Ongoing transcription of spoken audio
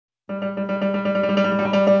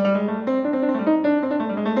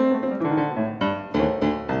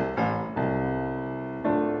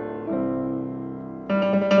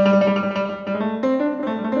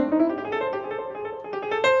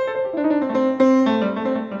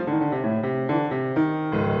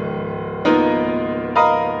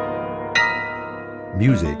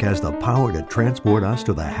Music has the power to transport us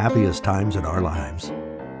to the happiest times in our lives.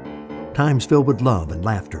 Times filled with love and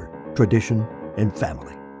laughter, tradition and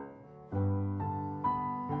family.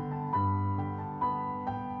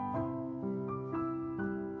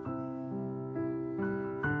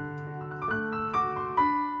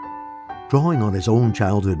 Drawing on his own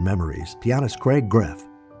childhood memories, pianist Jacquie Greff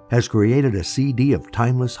has created a CD of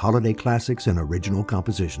timeless holiday classics and original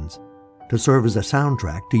compositions to serve as a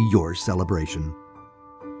soundtrack to your celebration.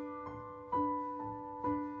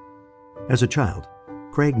 As a child,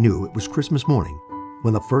 Craig knew it was Christmas morning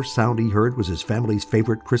when the first sound he heard was his family's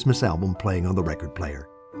favorite Christmas album playing on the record player.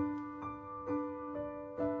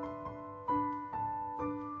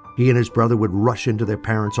 He and his brother would rush into their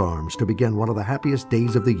parents' arms to begin one of the happiest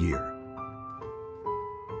days of the year.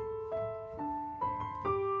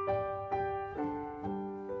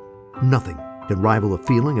 Nothing can rival the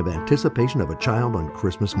feeling of anticipation of a child on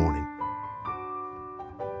Christmas morning.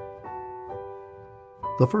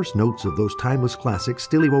 The first notes of those timeless classics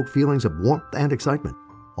still evoke feelings of warmth and excitement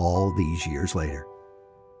all these years later.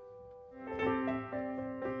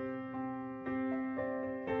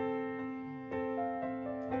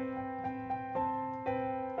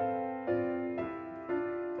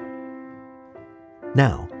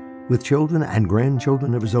 Now, with children and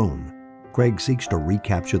grandchildren of his own, Craig seeks to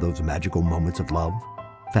recapture those magical moments of love,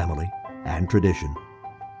 family, and tradition.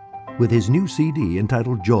 With his new CD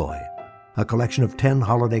entitled Joy, a collection of 10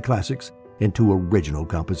 holiday classics and 2 original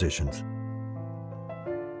compositions.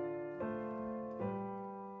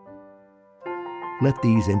 Let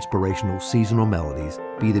these inspirational seasonal melodies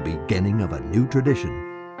be the beginning of a new tradition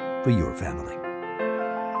for your family.